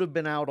 It would have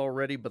been out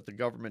already, but the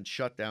government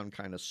shutdown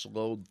kind of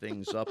slowed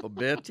things up a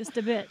bit. Just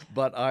a bit.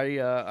 But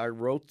I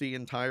wrote the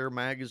entire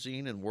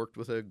magazine and worked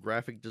with a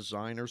graphic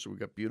designer, so we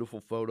got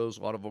beautiful photos,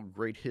 a lot of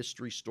great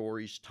history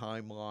stories,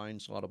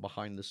 timelines, a lot of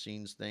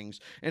behind-the-scenes things.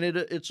 And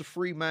it's a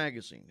free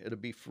magazine. It'll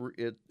be free.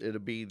 It'll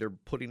be, they're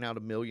putting out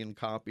 1 million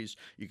copies.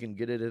 You can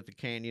get it at the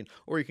Canyon,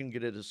 or you can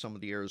get it at some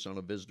of the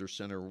Arizona Visitor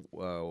Center.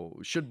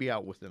 Should be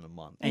out within a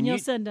month. And you'll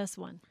send us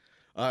one.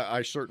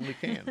 I certainly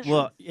can.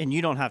 Well, and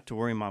you don't have to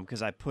worry, Mom,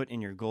 because I put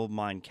in your Gold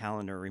Mine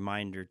calendar a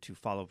reminder to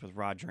follow up with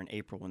Roger in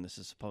April when this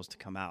is supposed to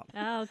come out.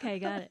 Oh, okay,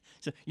 got it.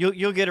 So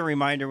you'll get a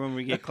reminder when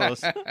we get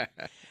close.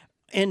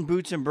 In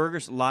Boots and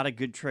Burgers, a lot of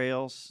good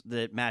trails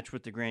that match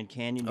with the Grand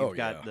Canyon. You've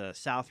got the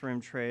South Rim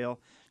Trail.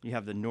 You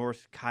have the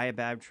North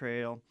Kaibab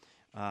Trail.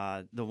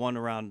 The one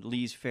around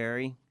Lee's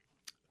Ferry.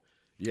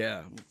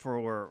 Yeah.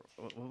 For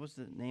what was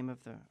the name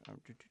of the?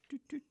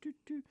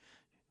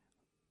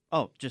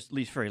 Oh, just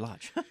Lee's Ferry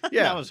Lodge.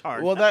 Yeah, that was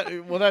hard.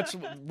 That's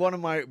one of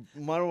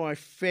my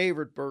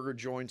favorite burger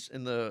joints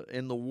in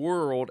the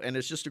world, and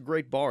it's just a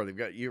great bar.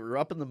 You're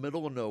up in the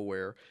middle of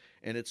nowhere,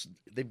 and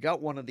they've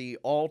got one of the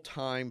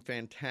all-time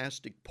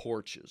fantastic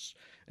porches,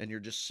 and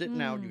you're just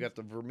sitting out. You got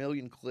the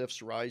Vermilion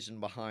Cliffs rising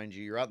behind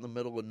you. You're out in the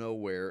middle of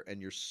nowhere,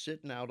 and you're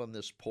sitting out on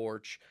this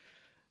porch,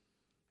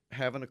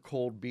 having a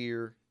cold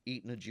beer,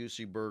 eating a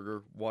juicy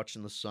burger,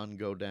 watching the sun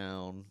go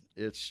down.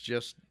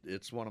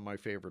 It's one of my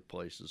favorite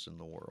places in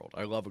the world.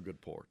 I love a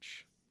good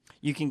porch.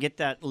 You can get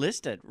that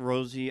list at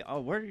Rosie. Oh,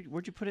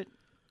 where'd you put it?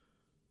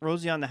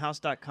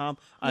 RosieOnTheHouse.com.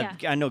 Yeah.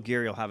 I know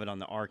Gary will have it on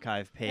the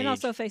archive page. And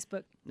also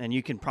Facebook. And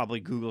you can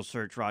probably Google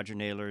search Roger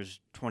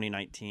Naylor's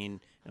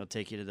 2019. It'll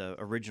take you to the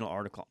original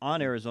article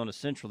on Arizona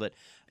Central that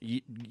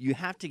you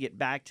have to get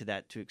back to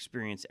that to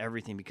experience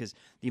everything, because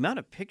the amount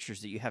of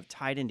pictures that you have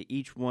tied into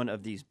each one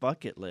of these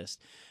bucket lists.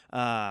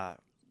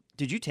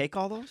 Did you take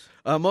all those?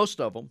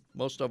 Most of them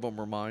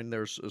were mine.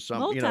 There's some,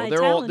 they're Multi-talented,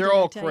 all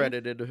I tell you.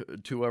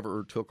 credited to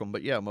whoever took them.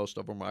 But yeah, most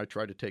of them, I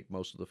try to take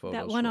most of the photos.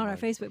 That one on our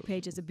from Facebook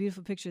page is a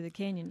beautiful picture of the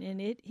canyon,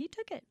 and he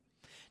took it.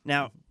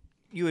 Now,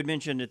 you had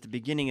mentioned at the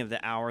beginning of the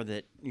hour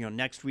that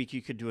next week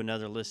you could do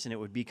another list and it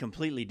would be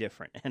completely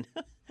different,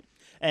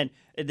 and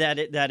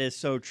that is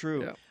so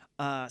true.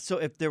 Yeah. So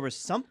if there was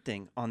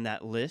something on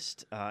that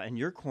list in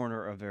your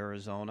corner of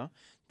Arizona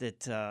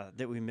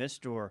that we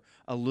missed, or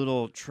a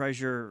little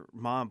treasure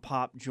mom and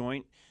pop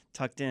joint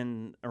tucked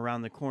in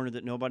around the corner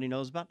that nobody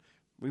knows about,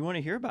 we want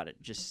to hear about it.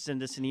 Just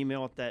send us an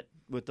email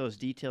with those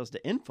details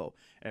to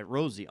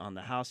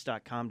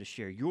info@rosieonthehouse.com to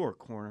share your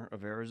corner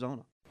of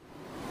Arizona.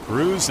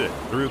 Cruise it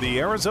through the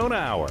Arizona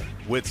Hour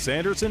with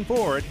Sanderson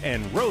Ford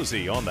and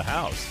Rosie on the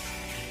House.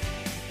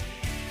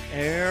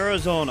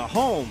 Arizona,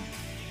 home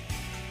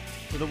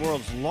to the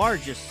world's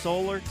largest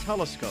solar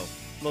telescope,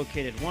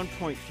 located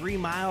 1.3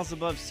 miles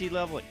above sea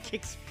level at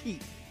Kicks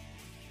Peak,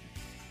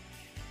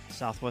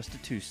 southwest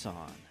of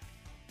Tucson.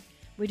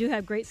 We do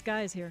have great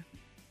skies here.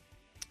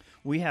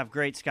 We have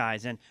great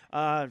skies, and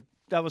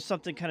that was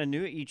something kind of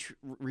new. Each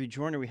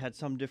rejoinder, we had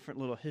some different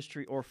little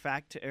history or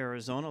fact to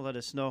Arizona. Let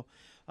us know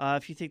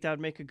if you think that would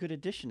make a good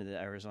addition to the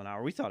Arizona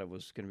Hour. We thought it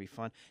was going to be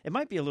fun. It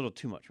might be a little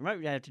too much. We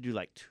might have to do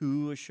like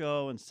 2 a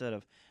show instead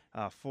of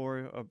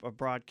 4 a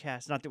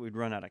broadcast. Not that we'd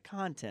run out of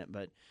content,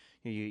 but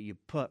you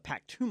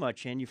pack too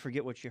much in, you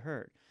forget what you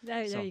heard.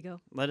 There you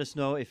go. Let us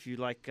know if you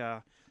like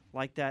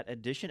that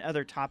addition.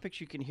 Other topics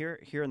you can hear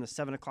here in the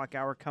 7 o'clock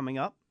hour coming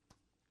up.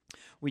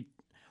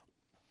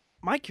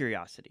 My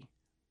curiosity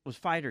was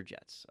fighter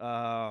jets.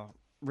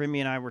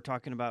 Remy and I were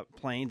talking about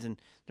planes, and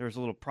there was a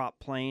little prop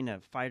plane, a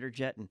fighter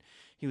jet, and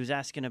he was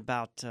asking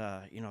about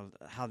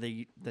how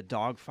the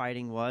dog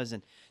fighting was,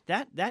 and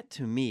that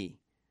to me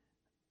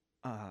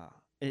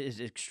is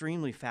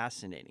extremely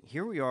fascinating.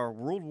 Here we are,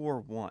 World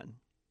War I,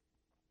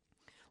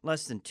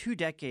 less than 2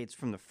 decades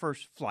from the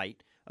first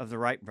flight of the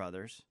Wright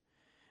brothers,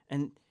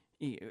 and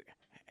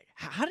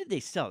how did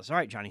they sell this? All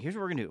right, Johnny, here's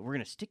what we're gonna do. We're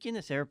gonna stick you in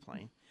this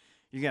airplane.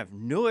 You're gonna have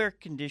no air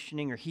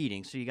conditioning or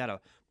heating, so you got to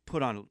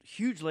put on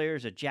huge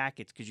layers of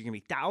jackets because you're going to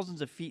be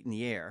thousands of feet in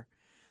the air.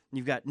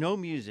 You've got no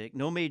music,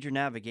 no major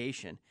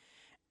navigation.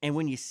 And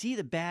when you see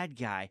the bad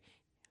guy,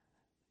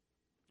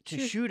 to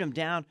shoot him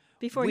down,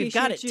 we've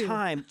got it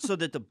timed so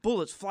that the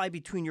bullets fly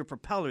between your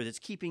propeller that's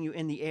keeping you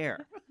in the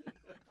air.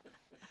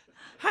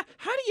 How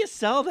do you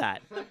sell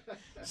that?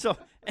 So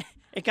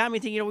it got me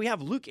thinking, we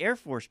have Luke Air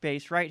Force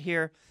Base right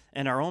here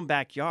in our own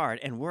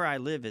backyard, and where I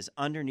live is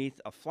underneath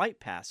a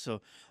flight path.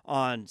 So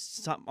on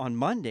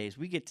Mondays,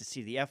 we get to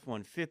see the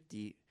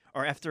F-150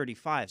 or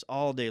F-35s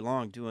all day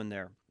long doing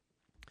their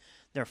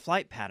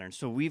flight patterns.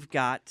 So we've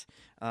got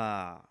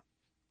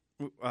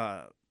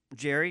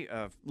Jerry,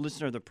 a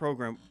listener of the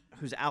program,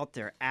 who's out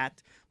there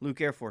at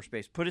Luke Air Force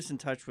Base, put us in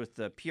touch with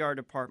the PR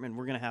department.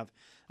 We're going to have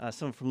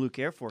someone from Luke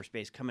Air Force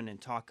Base come in and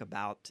talk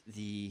about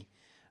the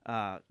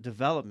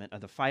development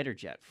of the fighter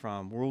jet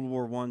from World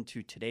War I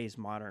to today's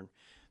modern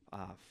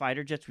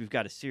fighter jets. We've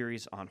got a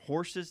series on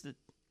horses that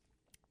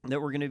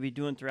we're going to be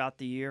doing throughout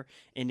the year,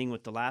 ending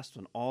with the last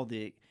one, all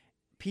the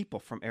people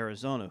from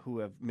Arizona who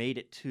have made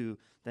it to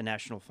the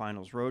National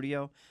Finals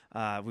Rodeo.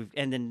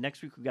 And then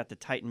next week we've got the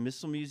Titan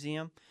Missile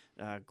Museum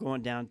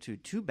going down to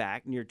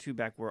Tubac, near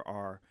Tubac, where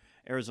our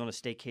Arizona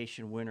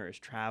Staycation winner is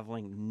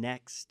traveling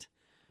next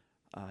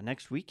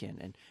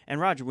weekend.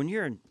 And Roger, when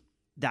you're in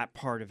that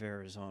part of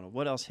Arizona,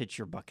 what else hits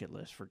your bucket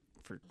list for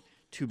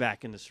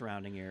Tubac and the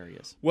surrounding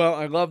areas? Well,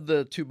 I love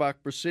the Tubac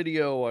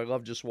Presidio. I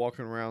love just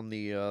walking around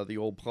the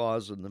old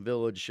plaza in the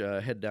village.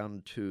 Head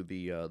down to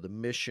the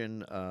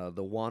mission.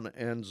 The one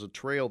ends a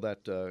trail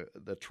that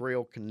the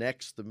trail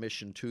connects the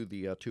mission to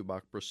the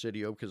Tubac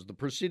Presidio, because the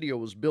Presidio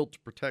was built to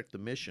protect the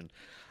mission.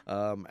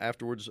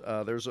 Afterwards,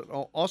 there's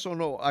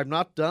also I've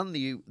not done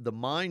the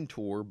mine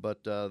tour,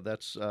 but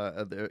that's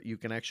you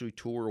can actually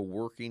tour a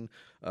working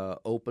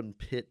open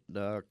pit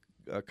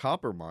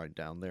copper mine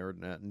down there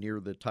near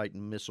the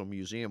Titan Missile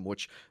Museum,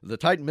 which the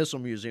Titan Missile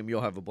Museum, you'll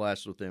have a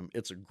blast with them.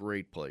 It's a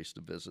great place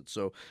to visit.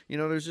 So,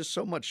 there's just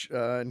so much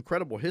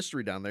incredible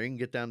history down there. You can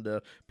get down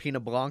to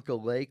Pina Blanca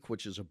Lake,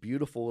 which is a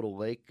beautiful little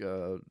lake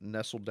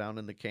nestled down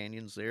in the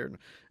canyons there,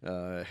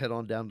 and head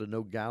on down to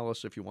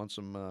Nogales if you want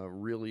some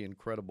really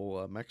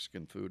incredible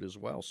Mexican food as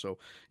well. So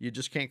you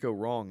just can't go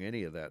wrong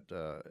any of that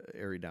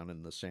area down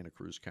in the Santa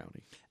Cruz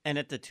County. And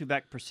at the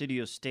Tubac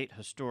Presidio State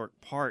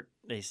Historic Park,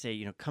 they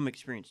say, come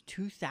experience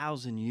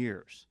 2,000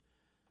 years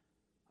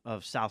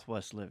of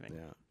Southwest living.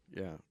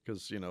 Yeah,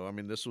 because,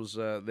 this was,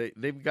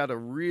 they've got a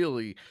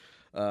really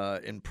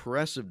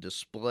impressive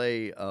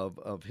display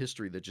of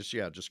history that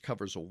just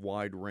covers a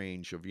wide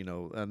range of,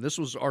 and this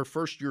was our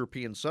first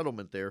European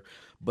settlement there,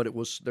 but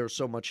there's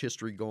so much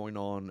history going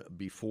on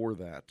before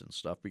that and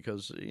stuff,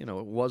 because, it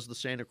was the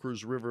Santa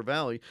Cruz River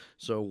Valley,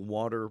 so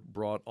water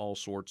brought all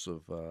sorts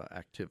of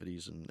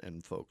activities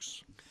and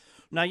folks.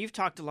 Now, you've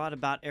talked a lot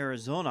about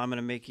Arizona. I'm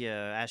going to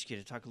ask you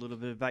to talk a little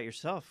bit about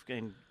yourself.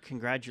 And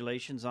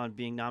congratulations on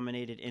being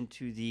nominated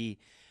into the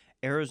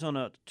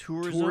Arizona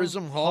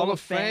Tourism Hall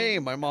of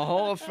Fame. I'm a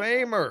Hall of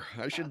Famer.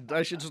 I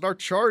should start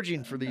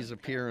charging for these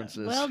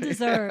appearances. Well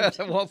deserved.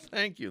 Well,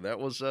 thank you. That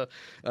was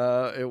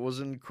it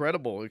was an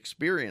incredible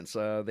experience.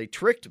 They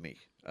tricked me.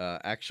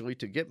 Actually,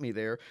 to get me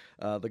there.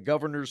 The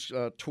Governor's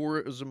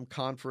Tourism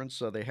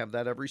Conference, they have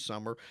that every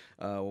summer.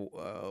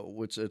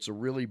 It's a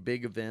really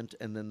big event,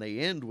 and then they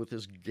end with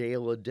this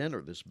gala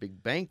dinner, this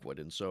big banquet.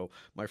 And so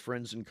my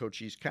friends in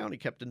Cochise County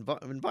kept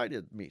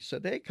invited me,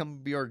 said, "Hey, come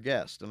be our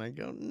guest." And I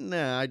go,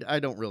 "Nah, I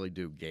don't really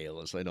do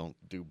galas. I don't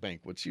do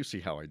banquets. You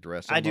see how I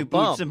dress. I do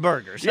boots and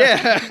burgers."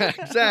 Yeah,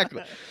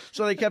 exactly.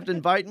 So they kept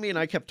inviting me, and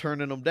I kept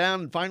turning them down.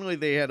 And finally,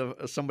 they had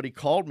somebody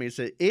called me and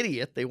said,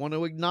 "Idiot, they want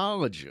to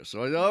acknowledge you."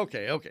 So I go,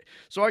 okay.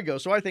 So I go.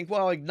 So I think,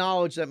 well,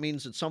 acknowledge, that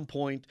means at some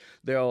point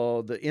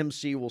the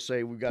MC will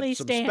say, "We've got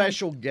some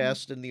special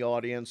guest in the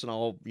audience," and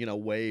I'll,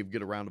 wave,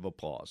 get a round of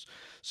applause.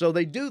 So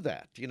they do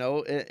that,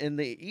 in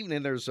the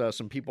evening. There's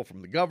some people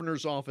from the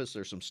governor's office.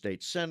 There's some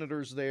state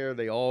senators there.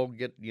 They all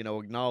get,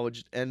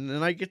 acknowledged. And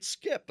then I get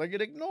skipped. I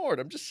get ignored.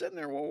 I'm just sitting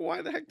there. Well,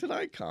 why the heck did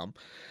I come?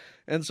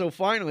 And so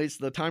finally, it's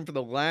the time for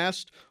the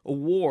last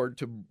award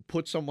to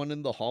put someone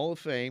in the Hall of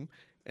Fame.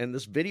 And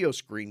this video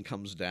screen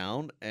comes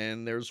down,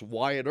 and there's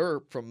Wyatt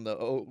Earp from the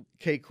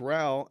OK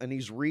Corral, and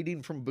he's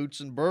reading from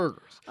Boots and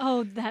Burgers.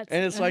 Oh, that's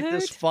And it's like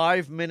this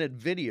 5-minute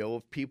video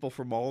of people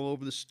from all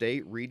over the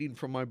state reading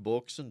from my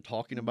books and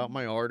talking about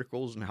my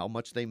articles and how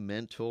much they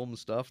meant to them and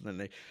stuff. And then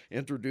they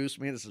introduce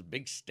me, and this is a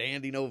big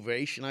standing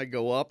ovation. I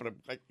go up, and I'm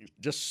like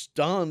just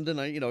stunned,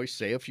 and I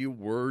say a few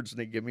words,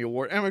 and they give me a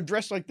award. And I'm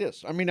dressed like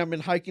this. I mean, I'm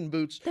in hiking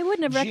boots. They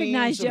wouldn't have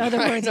recognized you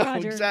otherwise,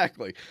 Roger.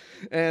 Exactly.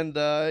 And,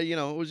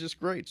 it was just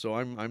great. So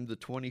I'm the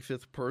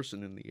 25th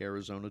person in the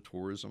Arizona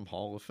Tourism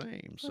Hall of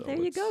Fame. Well, So there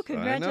you go.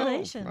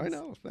 Congratulations. I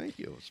know. Thank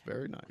you. It's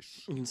very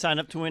nice. You can sign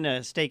up to win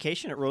a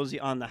staycation at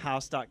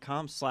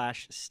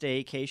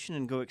rosieonthehouse.com/staycation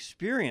and go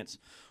experience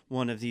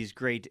one of these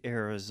great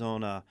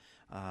Arizona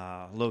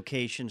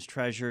locations,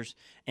 treasures.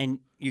 And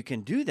you can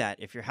do that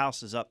if your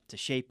house is up to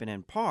shape and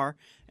in par.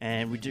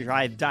 And we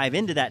dive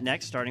into that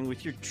next, starting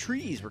with your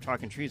trees. We're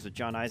talking trees with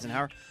John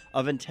Eisenhower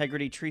of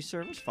Integrity Tree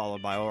Service,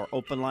 followed by our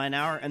open line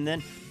hour, and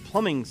then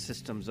plumbing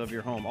systems of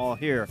your home, all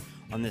here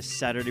on this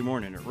Saturday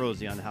morning at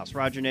Rosie on the House.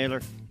 Roger Naylor,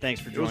 thanks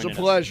for joining us. It was a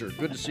pleasure.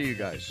 Good to see you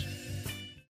guys.